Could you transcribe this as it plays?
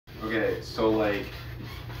Okay, so like,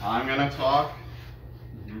 I'm gonna talk,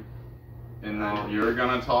 and then you're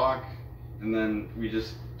gonna talk, and then we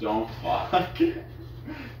just don't talk at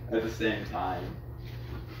the same time.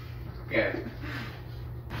 Okay.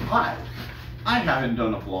 Hi. I haven't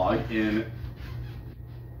done a vlog in,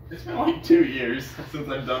 it's been like 2 years since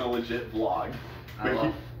I've done a legit vlog.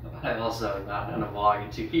 I've also not done a vlog in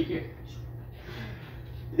 2 years.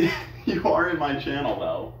 You are in my channel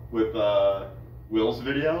though, with Will's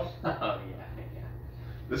video. Oh yeah.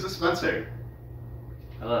 This is Spencer.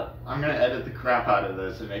 Hello. I'm gonna edit the crap out of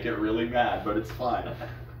this and make it really bad, but it's fine.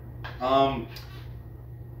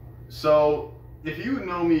 So if you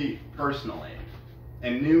know me personally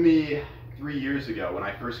and knew me 3 years ago when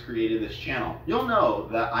I first created this channel, you'll know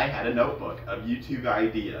that I had a notebook of YouTube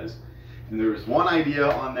ideas, and there was one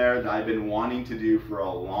idea on there that I've been wanting to do for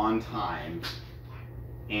a long time,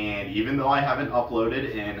 and even though I haven't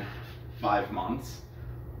uploaded in 5 months,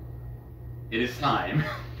 it is time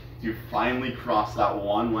to finally cross that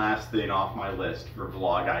one last thing off my list for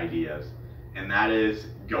vlog ideas, and that is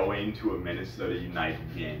going to a Minnesota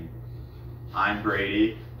United game. I'm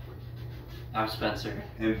Brady. I'm Spencer.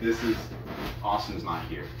 And this is, Austin's not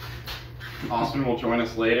here. Austin will join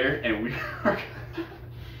us later, and we are,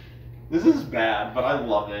 this is bad, but I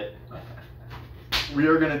love it. We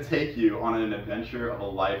are going to take you on an adventure of a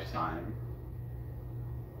lifetime.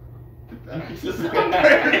 That makes it sound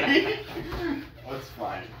great. That's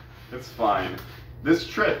fine. It's fine. This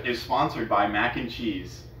trip is sponsored by Mac and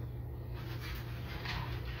Cheese.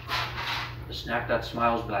 The snack that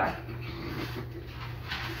smiles back.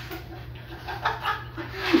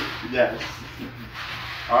 Yes.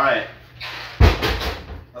 Alright.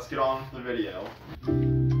 Let's get on with the video.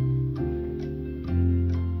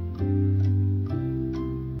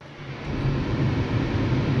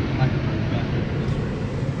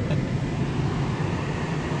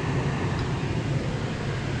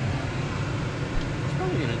 It's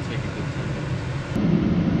probably gonna take a good 10 minutes.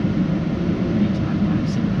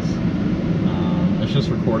 It's just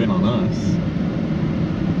recording on us.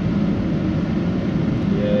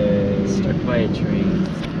 Yay. Stuck by a tree.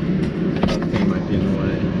 That thing might be in the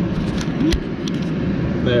way.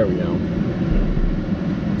 There we go.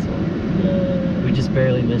 Yay. We just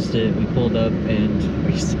barely missed it. We pulled up and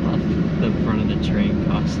we saw the front of the train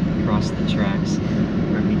cross the tracks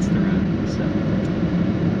where it meets the road. So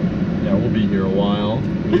Yeah, we'll be here a while.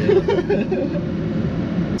 yeah.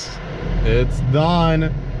 It's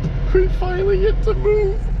done. We finally get to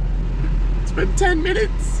move. It's been 10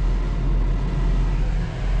 minutes.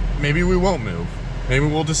 Maybe we won't move. Maybe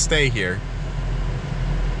we'll just stay here.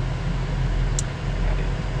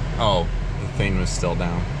 Oh, the thing was still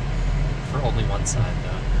down. For only one side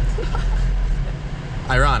though.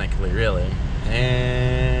 Ironically, really.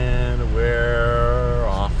 And we're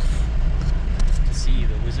off. To see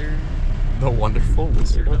the wizard. The wonderful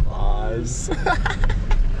Wizard of Oz.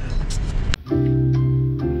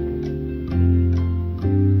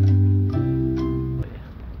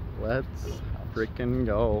 Let's freaking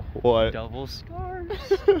go. What? Double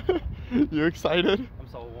scarves. You excited? I'm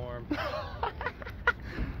so warm.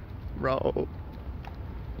 Bro.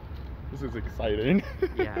 This is exciting.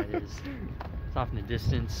 Yeah, it is. It's off in the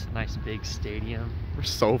distance. Nice big stadium. We're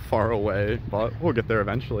so far away, but we'll get there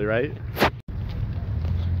eventually, right?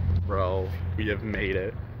 Bro, we have made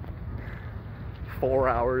it. 4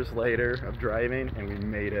 hours later of driving, and we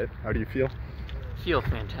made it. How do you feel? Feel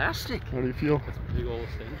fantastic. How do you feel? That's a big old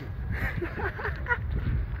stadium.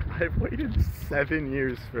 I've waited 7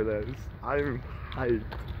 years for this. I'm hyped.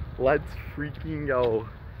 Let's freaking go.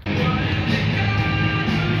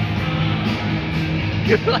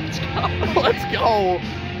 Let's go. Let's go.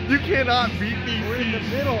 You cannot beat these. We're in the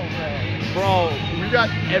middle, bro. Bro, we got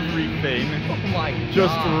everything. Oh my god.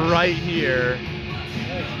 Just right here.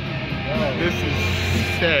 This is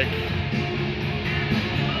sick.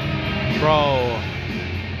 Bro.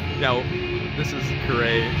 Yo, this is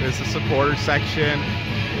great. This is supporter section.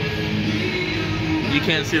 You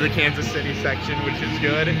can't see the Kansas City section, which is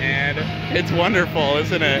good, and it's wonderful,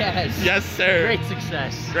 isn't it? Yes. Yes, sir. Great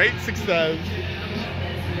success. Great success.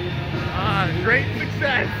 Great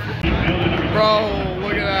success. Bro,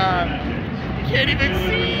 look at that. You can't even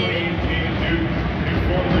see.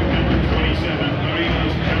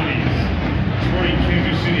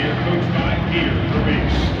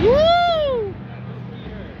 Woo!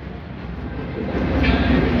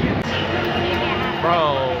 Bro,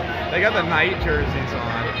 they got the night jerseys on.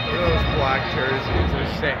 Look at those black jerseys.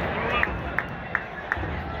 They're sick.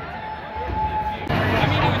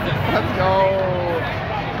 Let's go.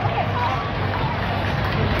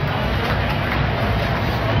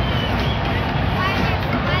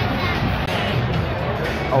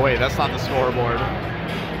 Oh wait, that's not the scoreboard.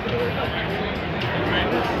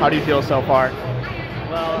 How do you feel so far?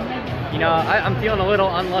 Well, you know, I'm feeling a little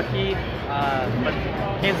unlucky, but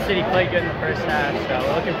Kansas City played good in the first half, so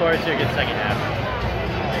we're looking forward to a good second half.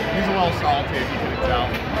 He's a little salty, if you couldn't tell.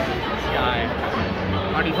 This guy.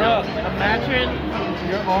 How do you feel? Imagine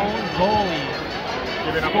your own goalie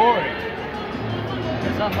scoring.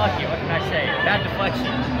 It's unlucky, what can I say? Bad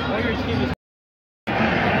deflection. Well, your team is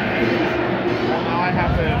Well, now I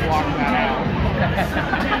have to block that out.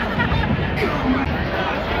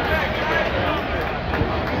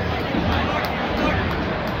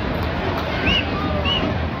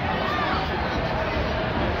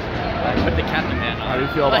 Put the captain man on. How do you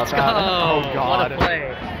feel about Let's that? go. Oh God. What a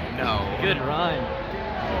play. No. Good run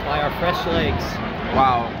by our fresh legs.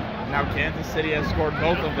 Wow. Now Kansas City has scored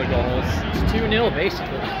both of the goals. It's 2-0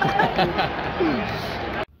 basically.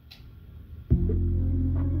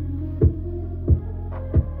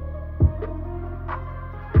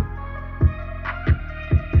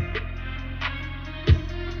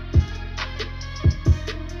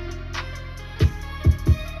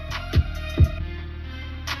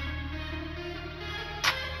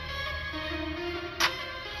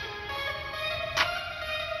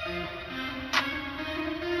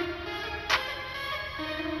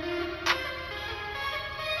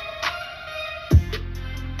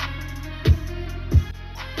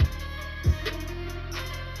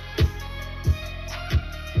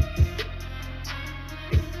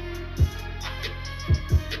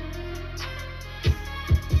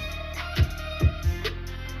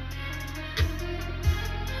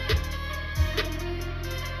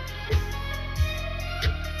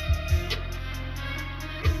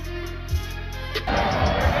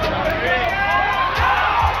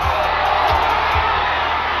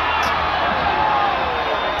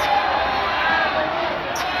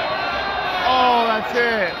 That's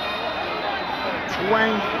it.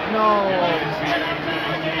 Wank, no.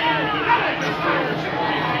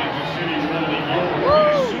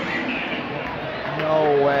 No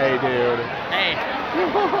way, dude. Hey.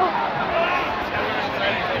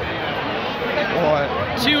 What?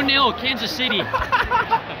 2-0 Kansas City.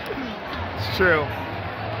 It's true.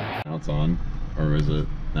 Now it's on. Or is it?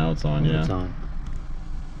 Now it's on, yeah. It's on.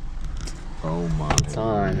 Oh my. It's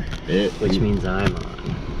on. Which means I'm on.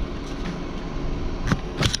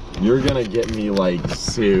 You're gonna get me like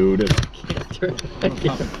sued.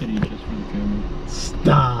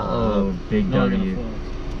 Stop. Oh, big W.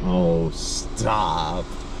 Oh, stop.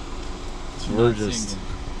 We're just.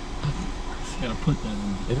 Gotta put that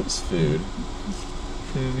in. It was food.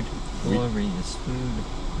 Food. Glory is food.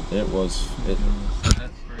 It was. It.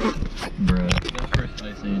 That first, Bruh. that first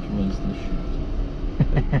Ice Age was the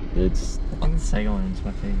shit. It's. I think the second one is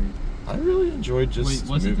my favorite. I really enjoyed just Wait,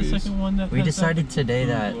 was movies. it the second one that We had decided today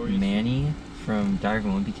that Glorious? Manny from Diary of a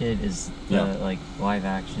Wimpy Kid is the Yeah. like live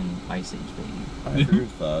action Ice Age baby. I agree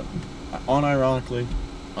with that. Unironically,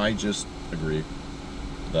 I just agree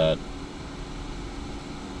that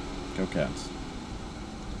go Cats.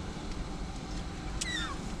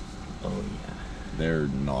 Oh yeah. They're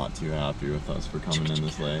not too happy with us for coming in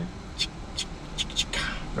this way.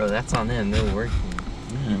 Bro, that's on them. They're working.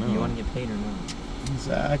 Yeah, I know. You want to get paid or not?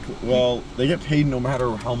 Exactly. Well, they get paid no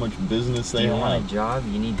matter how much business they Do you have. want a job?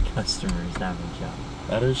 You need customers to have a job.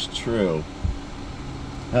 That is true.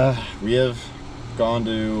 We have gone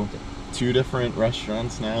to 2 different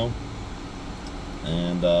restaurants now,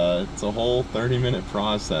 and it's a whole 30-minute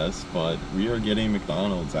process, but we are getting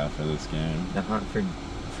McDonald's after this game. The hunt for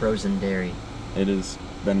frozen dairy. It has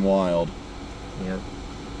been wild. Yep.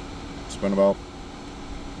 It's been about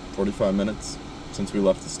 45 minutes since we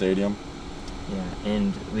left the stadium. Yeah,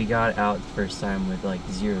 and we got out the first time with like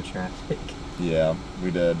 0 traffic. Yeah,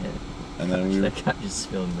 we did. Yeah. And then we That guy just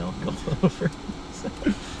spilled milk all over.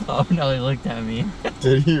 Oh no, he looked at me.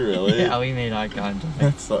 Did he really? Yeah, we made eye contact.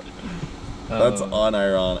 That's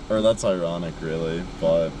unironic, or that's ironic, really.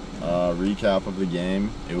 But recap of the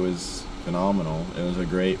game, it was phenomenal. It was a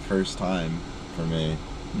great first time for me,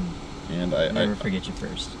 and Never forget your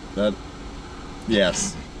first. That,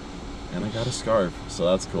 yes, and I got a scarf, so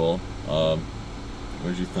that's cool. What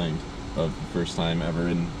did you think of the first time ever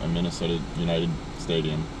in a Minnesota United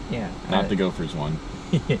stadium? Yeah. Not the Gophers one.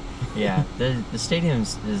 Yeah, the stadium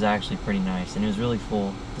is actually pretty nice, and it was really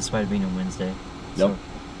full despite it being a Wednesday. Yep.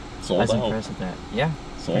 So Sold I was out. impressed with that. Yeah.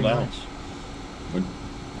 Sold pretty out. much.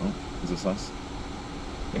 Oh, is this us?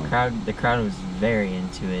 The crowd was very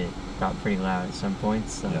into it. Got pretty loud at some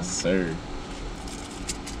points. So. Yes, sir.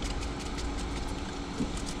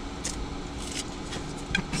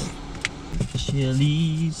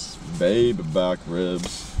 Chili's. Baby back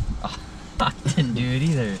ribs. I didn't do it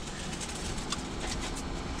either.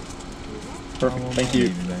 Perfect. Thank you.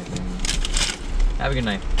 Have a good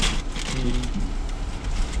night.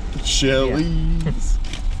 Chili's.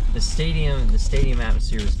 The stadium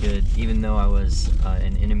atmosphere was good, even though I was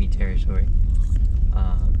in enemy territory.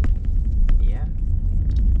 Yeah.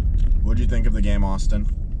 What'd you think of the game, Austin?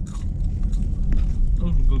 It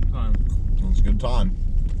was a good time. It was a good time.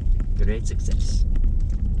 Great success.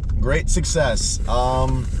 Great success.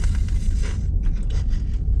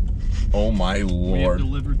 Oh my We have lord.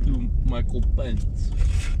 delivered to Michael Pence.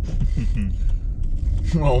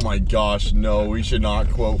 Oh my gosh, no, we should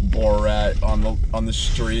not quote Borat on the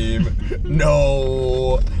stream.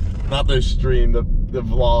 No, not the stream, the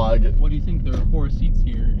vlog. What do you think? There are 4 seats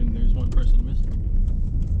here and there's 1 person missing.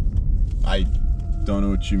 I don't know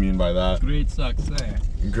what you mean by that. Great success.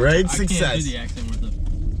 Great I can't success. do the accent with the...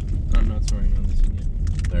 I'm not swearing on this again.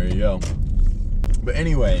 There you go. But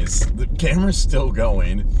anyways, the camera's still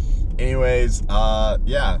going. Anyways,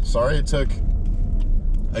 yeah, sorry it took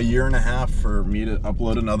a year and a half for me to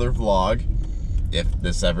upload another vlog, if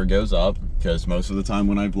this ever goes up, because most of the time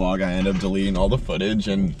when I vlog I end up deleting all the footage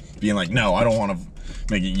and being like, no, I don't want to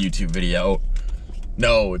make a YouTube video.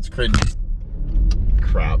 No, it's cringe.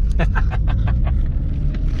 Crap.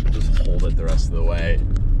 Just hold it the rest of the way.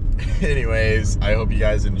 Anyways, I hope you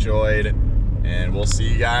guys enjoyed, and we'll see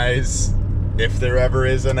you guys, if there ever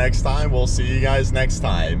is a next time, we'll see you guys next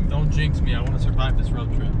time. Don't jinx me. I want to survive this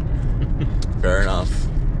road trip. Fair enough.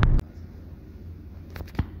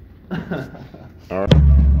 All right.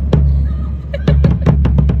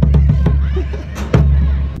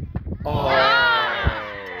 Oh.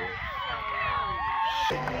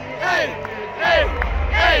 Hey! Hey!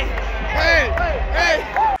 Hey! Hey! Hey!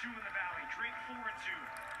 2 in the valley. Drake 4-2.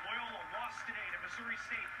 Loyola lost today to Missouri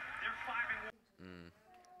State. They're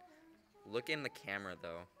 5-1. Look in the camera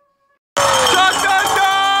though. Let's go!